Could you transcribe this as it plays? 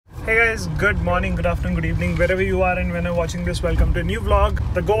Hey guys, good morning, good afternoon, good evening, wherever you are and when you're watching this, welcome to a new vlog.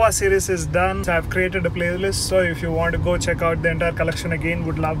 The Goa series is done. So I've created a playlist, so if you want to go check out the entire collection again,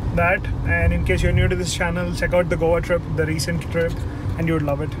 would love that. And in case you're new to this channel, check out the Goa trip, the recent trip, and you would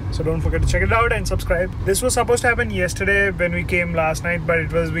love it. So don't forget to check it out and subscribe. This was supposed to happen yesterday when we came last night, but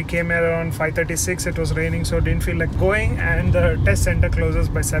we came around 5:36. It was raining, so didn't feel like going, and the test center closes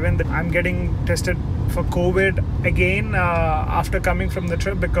by 7. I'm getting tested for COVID again after coming from the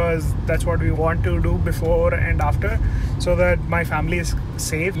trip, because that's what we want to do before and after, so that my family is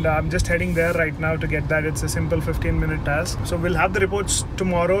safe. And I'm just heading there right now to get that. It's a simple 15-minute task, so we'll have the reports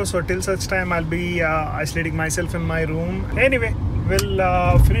tomorrow. So till such time I'll be isolating myself in my room. Anyway,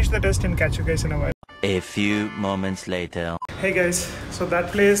 we'll finish the test and catch you guys in a while. A few moments later. Hey guys, so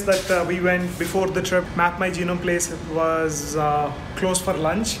that place that we went before the trip, Map My Genome place, was closed for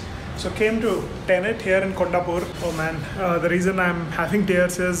lunch. So came to Tenet here in Kondapur. Oh man, the reason I'm having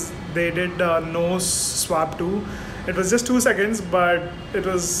tears is they did nose swab too. It was just 2 seconds, but it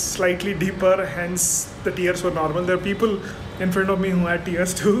was slightly deeper, hence the tears were normal. There are people in front of me who had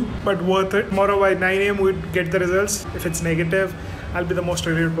tears too, but worth it. Tomorrow by 9 AM we'd get the results. If it's negative, I'll be the most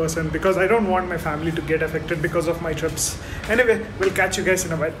relieved person, because I don't want my family to get affected because of my trips. Anyway, we'll catch you guys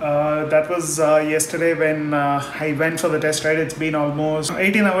in a while. That was yesterday when I went for the test, right? It's been almost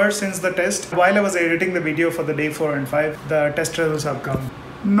 18 hours since the test. While I was editing the video for the day 4 and 5, the test results have come.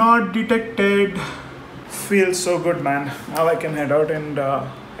 Not detected. Feels so good, man. Now I can head out and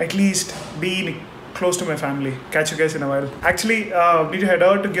at least be close to my family. Catch you guys in a while. Actually, need to head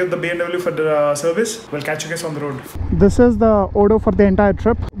out to give the BMW for the service. We'll catch you guys on the road. This is the Odo for the entire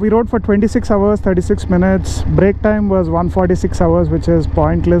trip. We rode for 26 hours, 36 minutes. Break time was 146 hours, which is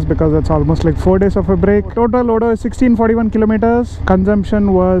pointless because it's almost like 4 days of a break. Total Odo is 1641 kilometers.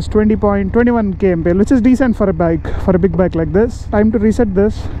 Consumption was 20.21 kmpl, which is decent for a bike, for a big bike like this. Time to reset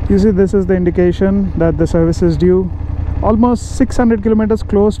this. You see, this is the indication that the service is due. Almost 600 kilometers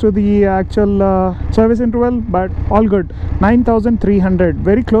close to the actual service interval, but all good. 9,300,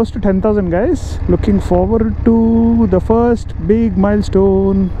 very close to 10,000 guys. Looking forward to the first big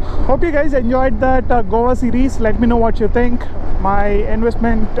milestone. Hope you guys enjoyed that Goa series. Let me know what you think. My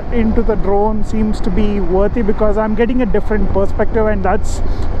investment into the drone seems to be worthy because I'm getting a different perspective, and that's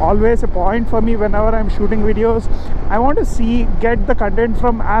always a point for me whenever I'm shooting videos. I want to get the content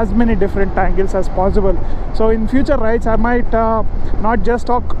from as many different angles as possible. So in future rides, I might not just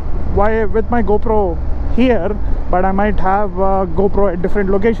talk with my GoPro here, but I might have GoPro at different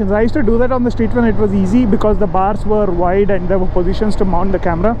locations. I used to do that on the street when it was easy, because the bars were wide and there were positions to mount the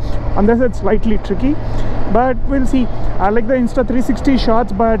camera. On this it's slightly tricky, but we'll see. I like the Insta360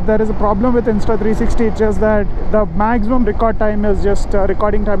 shots, but there is a problem with Insta360. It's just that the maximum recording time is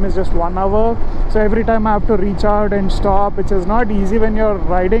just 1 hour. So every time I have to reach out and stop, which is not easy when you're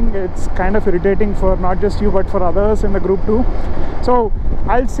riding. It's kind of irritating for not just you but for others in the group too. So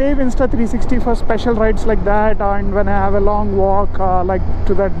I'll save Insta360 for special rides like that, and when I have a long walk like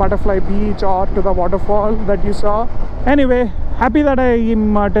to that butterfly beach or to the waterfall that you saw. Anyway, happy that I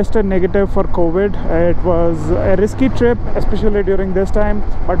am tested negative for COVID. It was a risky trip, especially during this time,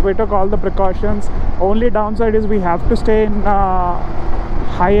 but we took all the precautions. Only downside is we have to stay in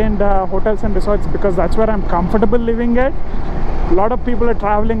high-end hotels and resorts, because that's where I'm comfortable living at. A lot of people are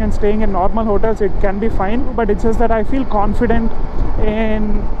traveling and staying in normal hotels. It can be fine, but it's just that I feel confident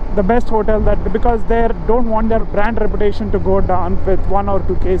in the best hotel, because they don't want their brand reputation to go down with 1 or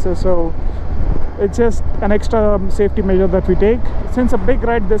 2 cases. So it's just an extra safety measure that we take. Since a big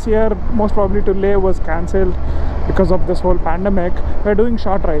ride this year, most probably to Leh, was cancelled because of this whole pandemic, we're doing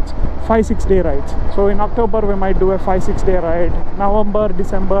short rides, 5-6 day rides. So in October we might do a 5-6 day ride. November,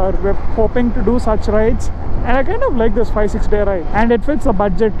 December, we're hoping to do such rides, and I kind of like this 5-6 day ride, and it fits the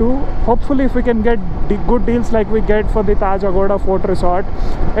budget too. Hopefully if we can get good deals like we get for the Taj Agoda Fort Resort.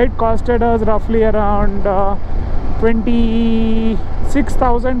 It costed us roughly around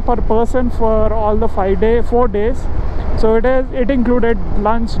 26,000 per person for all the 4 days. So it included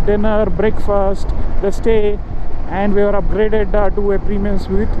lunch, dinner, breakfast, the stay, and we were upgraded to a premium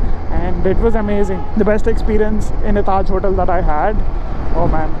suite, and it was amazing. The best experience in a Taj hotel that I had. Oh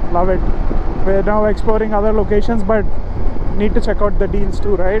man, love it. We're now exploring other locations, but need to check out the deals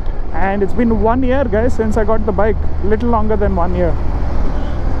too, right? And it's been 1 year, guys, since I got the bike. Little longer than 1 year.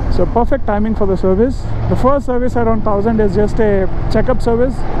 So perfect timing for the service. The first service around 1,000 is just a checkup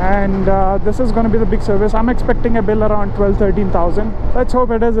service, and this is going to be the big service. I'm expecting a bill around 12,000-13,000. Let's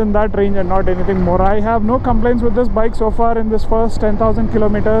hope it is in that range and not anything more. I have no complaints with this bike so far in this first 10,000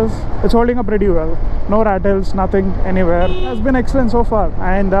 kilometers. It's holding up pretty well. No rattles, nothing anywhere. It has been excellent so far,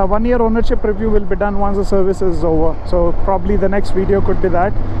 and 1 year ownership review will be done once the service is over. So probably the next video could be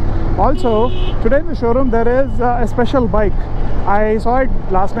that. Also, today in the showroom there is a special bike. I saw it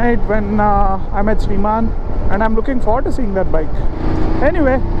last night when I met Sriman, and I'm looking forward to seeing that bike.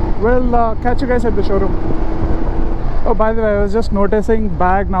 Anyway, we'll catch you guys at the showroom. Oh, by the way, I was just noticing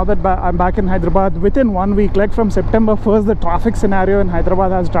now that I'm back in Hyderabad, within 1 week, like from September 1st, the traffic scenario in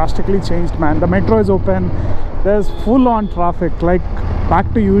Hyderabad has drastically changed, man. The metro is open, there's full-on traffic, like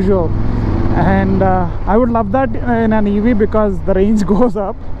back to usual. And I would love that in an EV because the range goes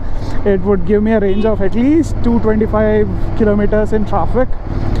up. It would give me a range of at least 225 kilometers in traffic.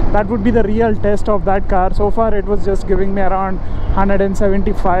 That would be the real test of that car. So far it was just giving me around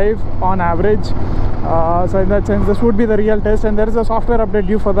 175 on average. So in that sense, this would be the real test, and there is a software update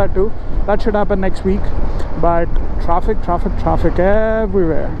due for that too. That should happen next week. But traffic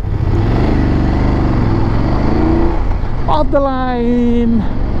everywhere. Off the line.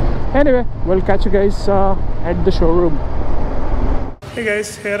 Anyway, we'll catch you guys at the showroom. Hey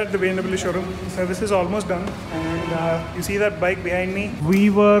guys, here at the BMW showroom. Service is almost done, and you see that bike behind me? We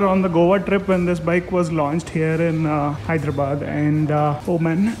were on the Goa trip when this bike was launched here in Hyderabad, and oh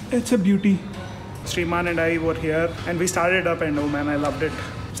man, it's a beauty. Sriman and I were here and we started up, and oh man, I loved it.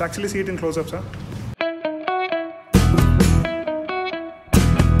 Let's actually see it in close-ups, huh?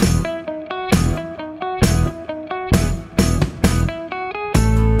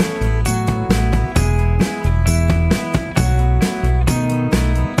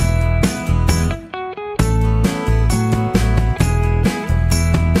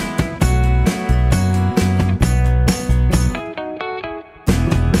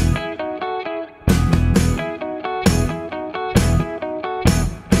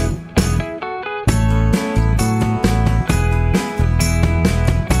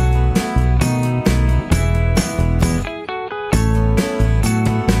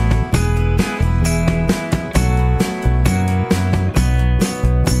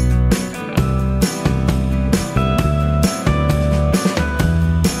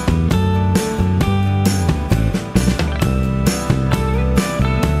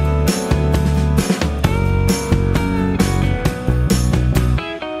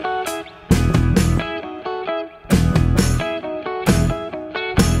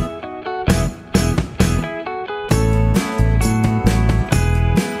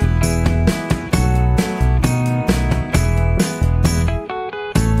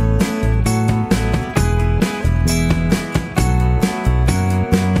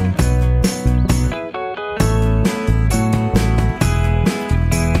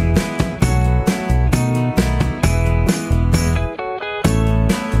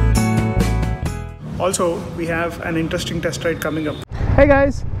 Also, we have an interesting test ride coming up. Hey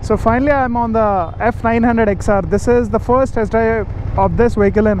guys, so finally I'm on the F900XR. This is the first test drive of this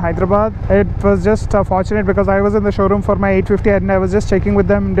vehicle in Hyderabad. It was just fortunate because I was in the showroom for my 850 and I was just checking with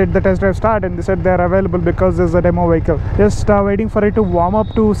them, did the test drive start, and they said they're available because this is a demo vehicle. Just waiting for it to warm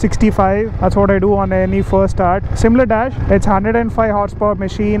up to 65. That's what I do on any first start. Similar dash, it's 105 horsepower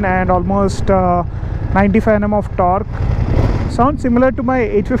machine and almost 95 Nm of torque. Sounds similar to my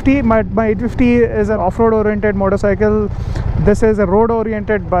 850, but my 850 is an off-road oriented motorcycle. This is a road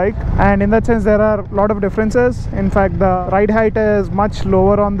oriented bike, and in that sense there are a lot of differences. In fact, the ride height is much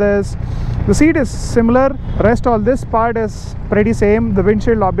lower on this. The seat is similar. Rest all this part is pretty same. The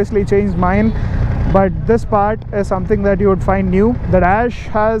windshield obviously changed mine, but this part is something that you would find new. The dash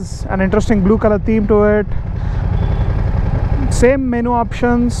has an interesting blue color theme to it. Same menu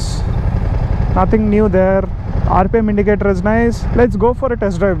options, nothing new there. RPM indicator is nice. Let's go for a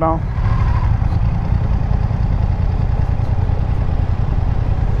test drive now.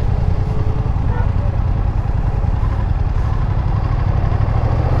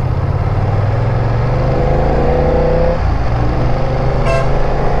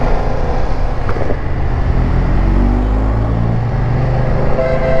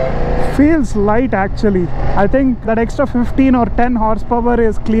 Feels light actually. I think that extra 15 or 10 horsepower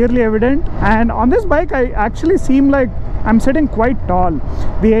is clearly evident, and on this bike I actually seem like I'm sitting quite tall.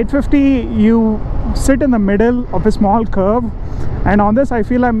 The 850, you sit in the middle of a small curve, and on this I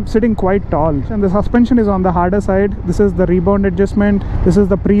feel I'm sitting quite tall. And the suspension is on the harder side. This is the rebound adjustment. This is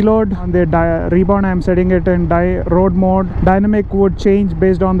the preload. On the rebound I'm setting it in road mode. Dynamic would change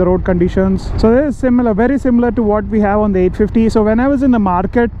based on the road conditions. So this is similar, very similar to what we have on the 850. So when I was in the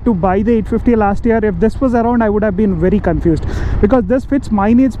market to buy the 850 last year, if this was around, I would have been very confused because this fits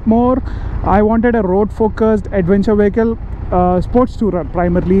my needs more. I wanted a road focused adventure vehicle, sports tourer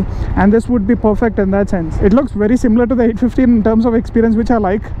primarily, and this would be perfect in that sense. It looks very similar to the 850 in terms of experience, which I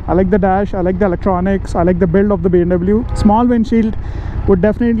like. I like the dash, I like the electronics, I like the build of the BMW. Small windshield would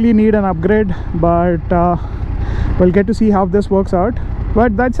definitely need an upgrade, but we'll get to see how this works out.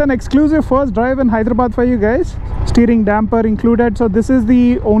 but that's an exclusive first drive in Hyderabad for you guys. Steering damper included. So this is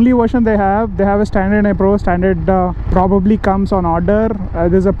the only version they have. They have a standard and a pro. Standard probably comes on order.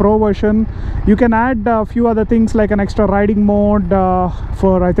 There's a pro version. You can add a few other things like an extra riding mode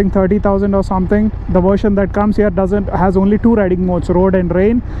for I think 30,000 or something. The version that comes here has only 2 riding modes, road and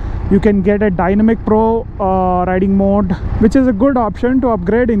rain. You can get a dynamic pro riding mode, which is a good option to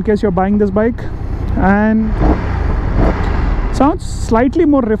upgrade in case you're buying this bike. And sounds slightly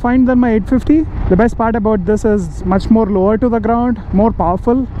more refined than my 850. The best part about this is much more lower to the ground, more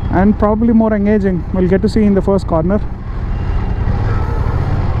powerful, and probably more engaging. We'll get to see in the first corner.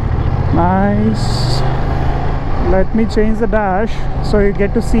 Nice. Let me change the dash so you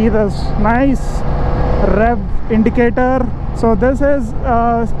get to see this nice rev indicator. So this is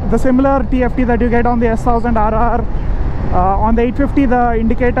the similar TFT that you get on the S1000RR. On the 850 the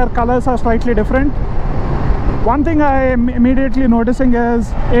indicator colors are slightly different. One thing I am immediately noticing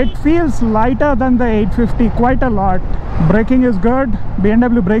is it feels lighter than the 850 quite a lot. Braking is good.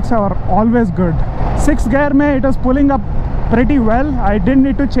 BMW brakes are always good. 6th gear mein it is pulling up pretty well. I didn't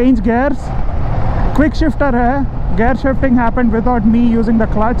need to change gears. Quick shifter hai. Gear shifting happened without me using the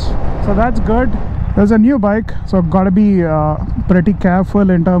clutch, so that's good. There's a new bike, so gotta be pretty careful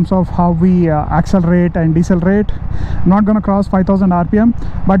in terms of how we accelerate and decelerate. I'm not gonna cross 5000 rpm,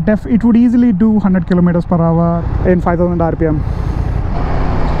 but it would easily do 100 kilometers per hour in 5000 rpm.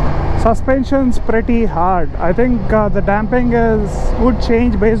 Suspension's pretty hard. I think the damping would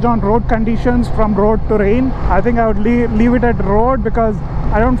change based on road conditions from road to rain. I think I would leave it at road because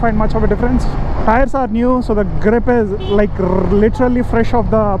I don't find much of a difference. Tires are new, so the grip is like literally fresh off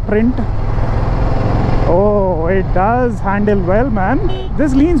the print. Oh, it does handle well, man.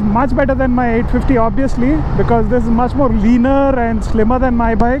 This leans much better than my 850 obviously, because this is much more leaner and slimmer than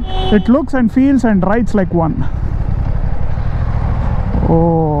my bike. It looks and feels and rides like one.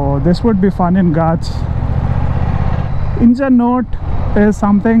 Oh, this would be fun in Ghats. Engine note is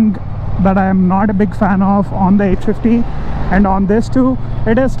something that I am not a big fan of on the 850, and on this too.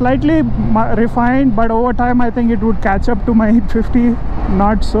 It is slightly refined, but over time I think it would catch up to my 850.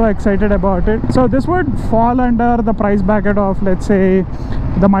 Not so excited about it. So this would fall under the price bracket of, let's say,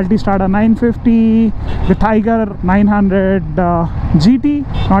 the Multistrada 950, the Tiger 900 GT,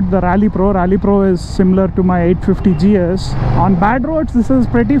 not the Rally Pro. Rally Pro is similar to my 850GS. On bad roads this is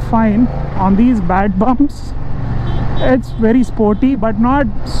pretty fine. On these bad bumps it's very sporty, but not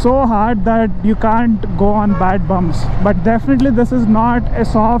so hard that you can't go on bad bumps. But definitely this is not a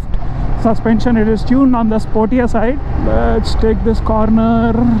soft suspension. It is tuned on the sportier side. Let's take this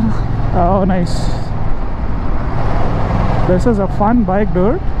corner. Oh, nice. This is a fun bike,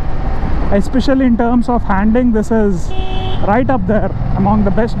 dude. Especially in terms of handling, this is right up there among the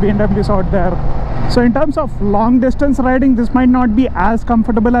best BMWs out there. So in terms of long distance riding, this might not be as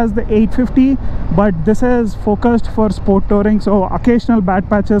comfortable as the 850, but this is focused for sport touring, so occasional bad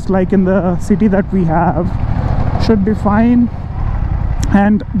patches like in the city that we have should be fine.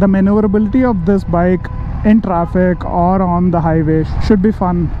 And the maneuverability of this bike in traffic or on the highway should be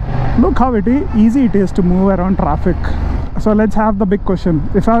fun. Look how easy it is to move around traffic. So let's have the big question.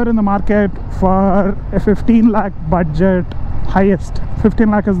 If I were in the market for a 15 lakh budget, highest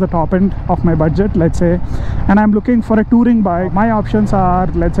 15 lakh is the top end of my budget, let's say, and I'm looking for a touring bike, my options are,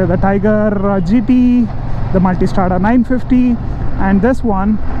 let's say, the Tiger GT, the Multistrada 950, and this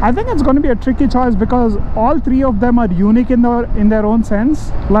one. I think it's going to be a tricky choice because all three of them are unique in their own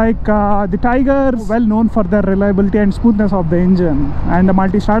sense. Like the Tiger, well known for their reliability and smoothness of the engine, and the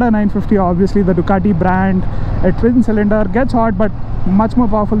Multistrada 950, obviously the Ducati brand, a twin cylinder, gets hot but much more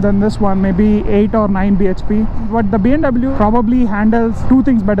powerful than this one, maybe 8 or 9 bhp. But the BMW probably handles two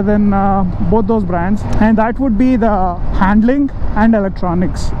things better than both those brands, and that would be the handling and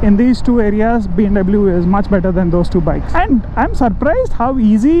electronics. In these two areas, BMW is much better than those two bikes. And I'm surprised how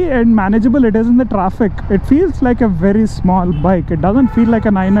easy and manageable it is in the traffic. It feels like a very small bike. It doesn't feel like a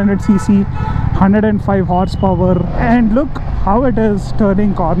 900cc, 105 horsepower, and look how it is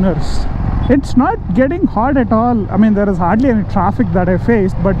turning corners. It's not getting hot at all. I mean, there is hardly any traffic that I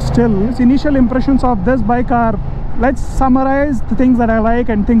faced, but still, initial impressions of this bike are, let's summarize the things that I like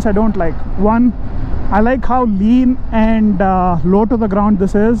and things I don't like. One, I like how lean and low to the ground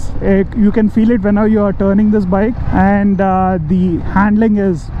this is. You can feel it whenever you are turning this bike, and the handling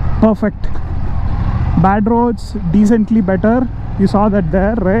is perfect. Bad roads, decently better. You saw that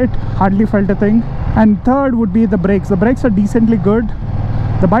there, right? Hardly felt a thing. And third would be the brakes. The brakes are decently good.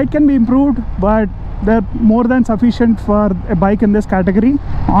 The bike can be improved, but they're more than sufficient for a bike in this category,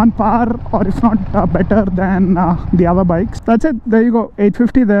 on par or if not better than the other bikes. That's it. There you go,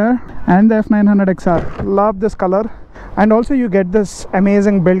 850 there, and the F900XR. Love this color. And also you get this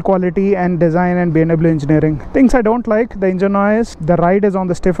amazing build quality and design and BMW engineering. Things I don't like: the engine noise, the ride is on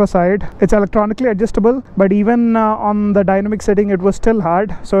the stiffer side. It's electronically adjustable, but even on the dynamic setting it was still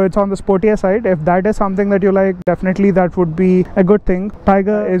hard, so it's on the sportier side. If that is something that you like, definitely that would be a good thing.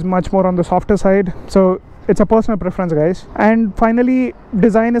 Tiger is much more on the softer side, so it's a personal preference, guys. And finally,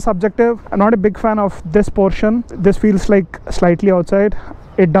 design is subjective. I'm not a big fan of this portion. This feels like slightly outside.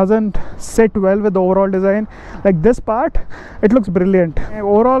 It doesn't sit well with the overall design. Like this part, it looks brilliant.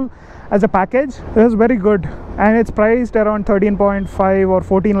 Overall, as a package, it is very good, and it's priced around 13.5 or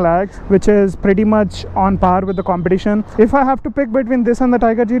 14 lakhs, which is pretty much on par with the competition. If I have to pick between this and the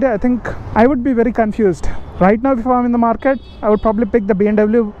Tiger GT, I think I would be very confused. Right now, if I'm in the market, I would probably pick the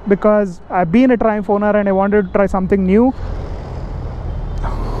BMW because I've been a Triumph owner and I wanted to try something new.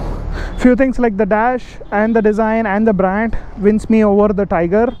 Few things like the dash and the design and the brand wins me over the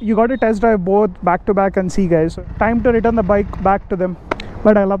Tiger. You got to test drive both back to back and see, guys. Time to return the bike back to them.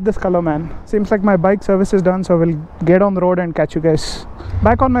 But I love this color, man. Seems like my bike service is done, so we'll get on the road and catch you guys.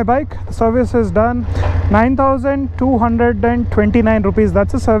 Back on my bike, the service is done. 9,229 rupees.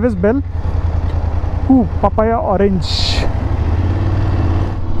 That's a service bill. Ooh, papaya orange.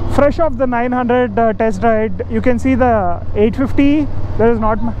 Fresh off the 900 test ride, you can see the 850. There is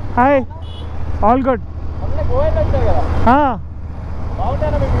not. Hi, all good.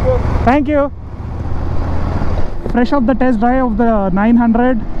 Thank you. Fresh off the test drive of the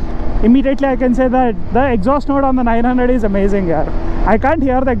 900, immediately I can say that the exhaust note on the 900 is amazing. Yeah, I can't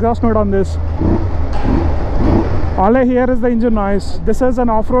hear the exhaust note on this. All I hear is the engine noise. This is an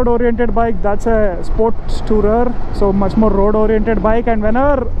off-road oriented bike. That's a sports tourer, so much more road oriented bike. And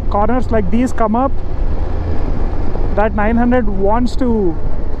whenever corners like these come up, that 900 wants to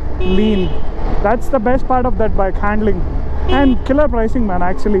lean. That's the best part of that bike, handling. And killer pricing, man.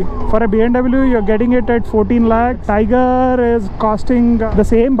 Actually, for a BMW, you're getting it at 14 lakh. Tiger is costing the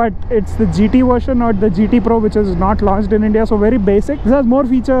same, but it's the GT version, not the GT Pro, which is not launched in India, so very basic. This has more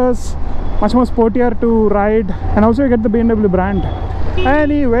features, much more sportier to ride, and also you get the BMW brand.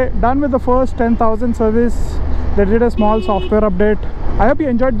 Anyway, done with the first 10,000 service. They did a small software update. I hope you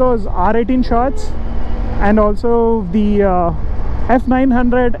enjoyed those R18 shots and also the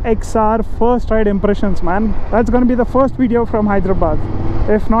F900XR first ride impressions, man. That's gonna be the first video from Hyderabad,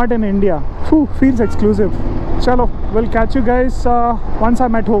 if not in India. Whew, feels exclusive. Chalo, we'll catch you guys once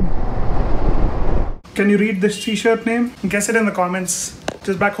I'm at home. Can you read this t-shirt name? Guess it in the comments.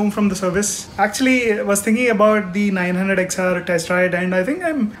 Just back home from the service. Actually, I was thinking about the 900XR test ride, and I think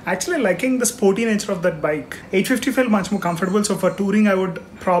I'm actually liking the sporty nature of that bike. 850 felt much more comfortable, so for touring I would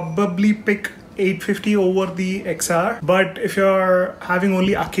probably pick 850 over the XR. But if you're having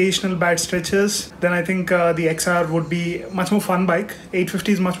only occasional bad stretches, then I think the XR would be much more fun bike.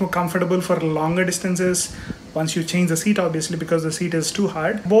 850 is much more comfortable for longer distances, once you change the seat, obviously, because the seat is too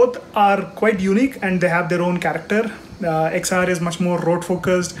hard. Both are quite unique and they have their own character. XR is much more road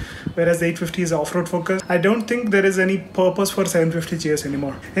focused, whereas the 850 is off-road focused. I don't think there is any purpose for 750GS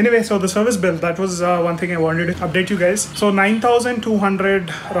anymore. Anyway, so the service bill, that was one thing I wanted to update you guys. So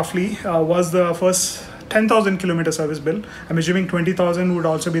 9,200 roughly was the first 10,000 kilometer service bill. I'm assuming 20,000 would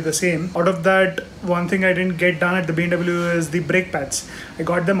also be the same. Out of that, one thing I didn't get done at the BMW is the brake pads. I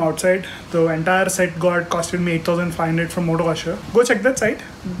got them outside. The entire set costed me 8,500 from Moto Asher. Go check that site.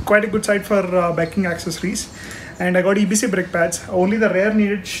 Quite a good site for biking accessories. And I got EBC brake pads. Only the rear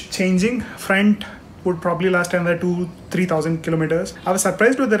needed changing. Front would probably last another 2,000-3,000 kilometers. I was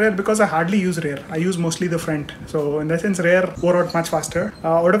surprised with the rear because I hardly use rear. I use mostly the front. So in that sense, rear wore out much faster.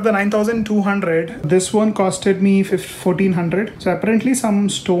 Out of the 9,200, this one costed me 1,400. So apparently some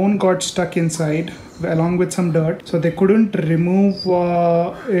stone got stuck inside along with some dirt. So they couldn't remove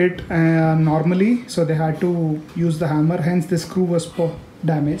it normally. So they had to use the hammer. Hence the screw was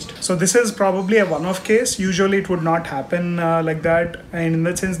damaged. So this is probably a one-off case. Usually it would not happen like that, and in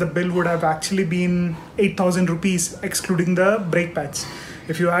that sense the bill would have actually been 8,000 rupees excluding the brake pads.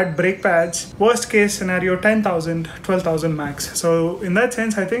 If you add brake pads, worst case scenario 10,000, 12,000 max. So in that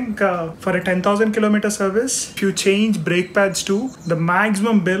sense, I think for a 10,000 kilometer service, if you change brake pads too, the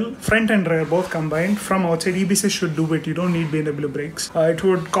maximum bill, front and rear both combined, from outside EBC should do it. You don't need BMW brakes. It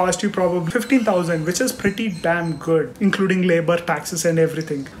would cost you probably 15,000, which is pretty damn good, including labor, taxes and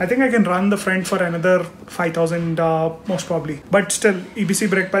everything. I think I can run the front for another 5,000 most probably. But still, EBC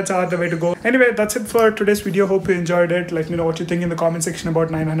brake pads are the way to go. Anyway, that's it for today's video. Hope you enjoyed it. Let me know what you think in the comment section about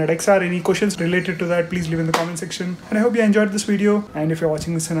 900XR. Any questions related to that, please leave in the comment section. And I hope you enjoyed this video. And if you're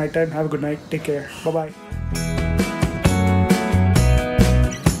watching this at night time, have a good night. Take care. Bye-bye.